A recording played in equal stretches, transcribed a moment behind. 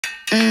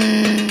I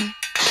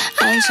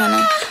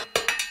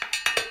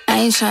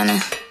ain't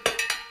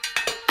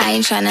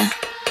tryna.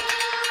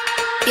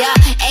 Yeah,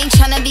 ain't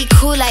tryna be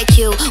cool like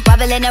you,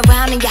 wobbling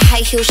around in your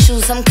high heel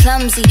shoes. I'm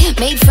clumsy,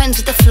 made friends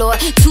with the floor.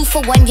 2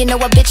 for 1, you know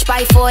a bitch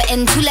by 4.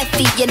 And 2 left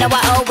feet, you know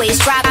I always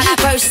drop.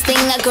 First thing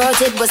a girl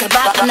did was a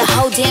bop, and the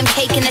whole damn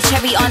cake and the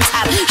cherry on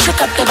top. Shook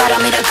up the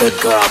bottom, made a good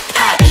girl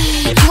pop.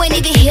 You ain't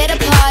even here to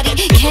party,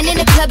 Ken in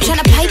the club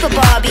tryna pipe a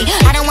Barbie.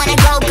 I don't wanna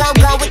go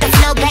with the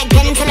flow back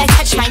then until I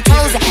touch my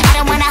toes. I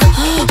don't wanna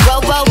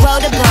row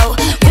the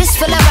boat. Wrist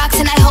full of rocks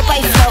and I hope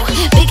I float.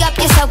 Big up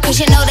yourself cause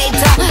you know they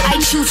don't.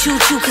 I chew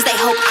cause they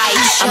hope I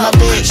show. I'm a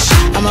bitch,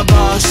 I'm a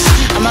boss.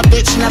 I'm a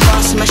bitch and a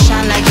boss, I'ma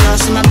shine like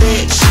glass. I'm a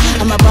bitch,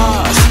 I'm a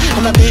boss.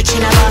 I'm a bitch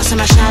and a boss,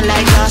 I'ma shine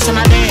like glass. I'm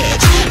a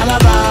bitch, I'm a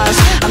boss.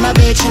 I'm a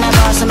bitch and a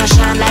boss, I'ma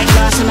shine like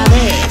glass. I'm a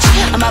bitch,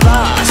 I'm a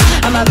boss.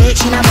 I'm a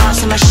bitch and a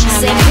boss, I'ma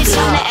shine like glass. Bitch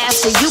on the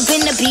after, you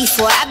been the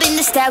before. I've been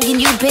the stallion,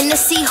 you been the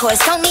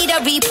seahorse. Don't need a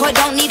report,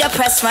 don't need a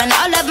press run.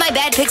 All of my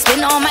bad pics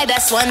been all my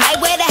best ones. I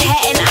wear the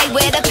hat and I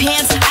wear the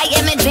pants. I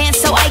am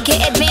advanced, so I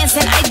get advanced.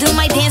 And I do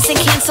my dance and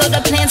cancel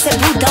the plans. Said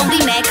boo, don't be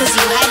mad cause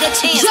you had a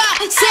chance. Yeah,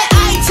 said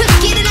I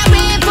took it and I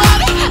ran for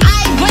it.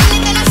 I run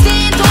it and I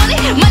stand on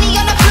it. Money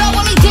on the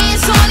floor when we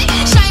dance on it.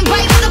 Shine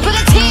bright when I put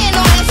a tan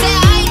on it. Said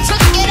I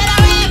took it and I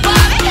ran for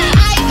it.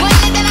 I run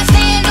it and I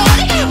stand on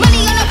it.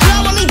 Money on the floor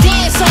when we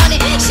dance on it.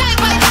 Shine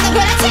bright when I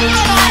put a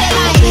tan on it.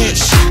 I'm a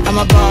bitch, I'm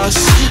a boss.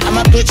 I'm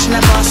a bitch and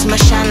a boss, I'ma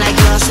shine like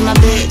glass. I'm a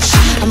bitch,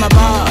 I'm a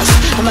boss.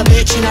 I'm a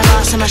bitch and a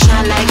boss, I'ma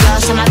shine like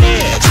glass. I'm a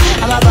bitch,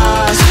 I'm a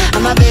boss.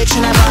 I'm a bitch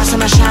and a boss,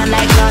 I'ma shine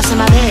like glass.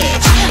 I'm a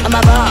bitch, I'm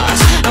a boss.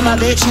 I'm a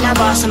bitch and a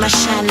boss, I'ma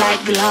shine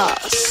like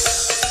glass.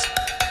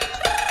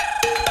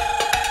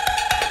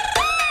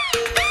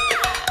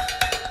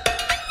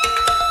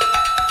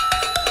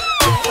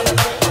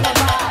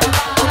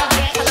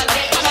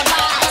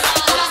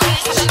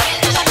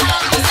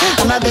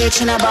 I'm a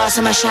bitch and a boss,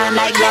 I'ma shine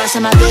like glass.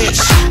 I'm a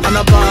bitch, I'm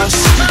a boss.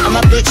 I'm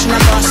a bitch and a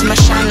boss, I'ma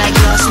shine like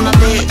glass. I'm a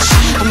bitch,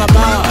 I'm a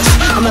boss.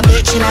 I'm a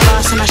bitch and a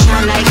boss, I'ma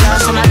shine like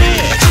glass. I'm a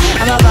bitch,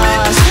 I'm a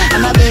boss.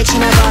 I'm a bitch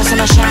and a boss,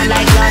 I'ma shine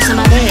like glass. I'm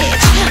a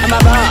bitch, I'm a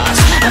boss.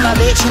 I'm a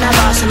bitch and a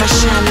boss, I'ma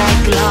shine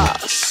like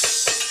glass.